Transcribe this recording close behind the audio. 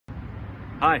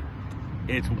Hi,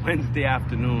 it's Wednesday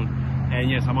afternoon, and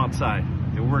yes, I'm outside.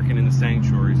 They're working in the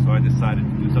sanctuary, so I decided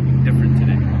to do something different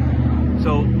today.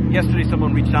 So yesterday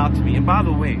someone reached out to me, and by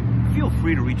the way, feel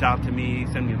free to reach out to me,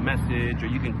 send me a message, or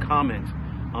you can comment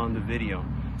on the video.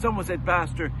 Someone said,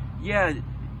 Pastor, yeah,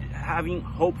 having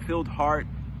hope-filled heart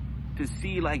to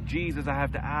see like Jesus, I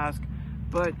have to ask,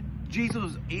 but Jesus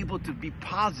was able to be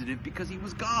positive because he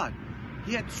was God.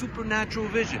 He had supernatural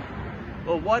vision.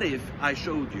 Well, what if I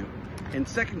showed you in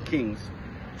 2 Kings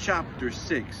chapter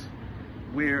 6,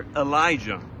 where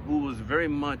Elijah, who was very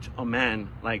much a man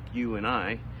like you and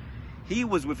I, he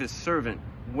was with his servant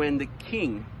when the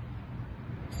king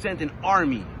sent an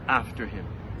army after him.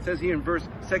 It says here in 2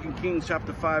 Kings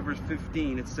chapter 5, verse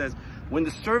 15, it says, when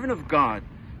the servant of God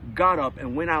got up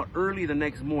and went out early the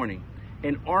next morning,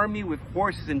 an army with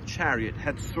horses and chariot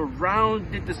had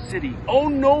surrounded the city. Oh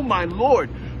no, my Lord,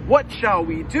 what shall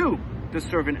we do? The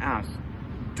servant asked.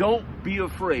 Don't be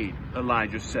afraid,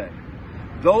 Elijah said.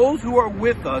 Those who are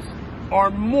with us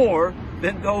are more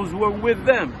than those who are with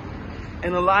them.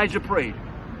 And Elijah prayed,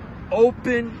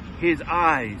 open his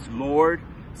eyes, Lord,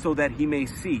 so that he may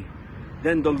see.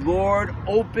 Then the Lord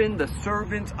opened the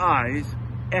servant's eyes,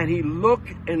 and he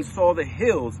looked and saw the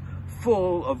hills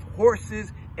full of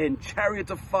horses and chariots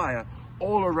of fire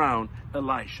all around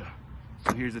Elisha.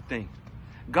 So here's the thing.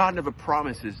 God never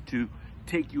promises to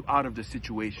take you out of the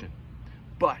situation,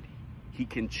 but he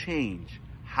can change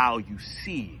how you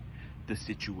see the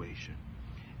situation.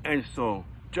 And so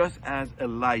just as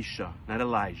Elisha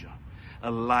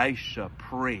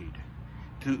prayed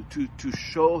to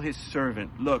show his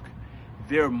servant, look,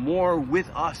 they're more with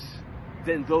us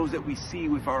than those that we see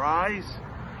with our eyes.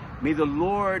 May the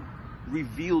Lord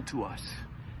reveal to us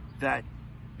that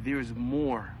there's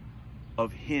more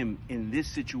of him in this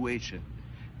situation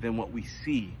than what we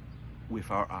see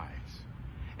with our eyes.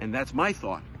 And that's my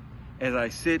thought as I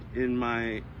sit in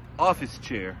my office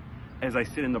chair, as I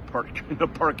sit in the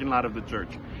parking lot of the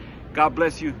church. God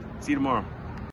bless you. See you tomorrow.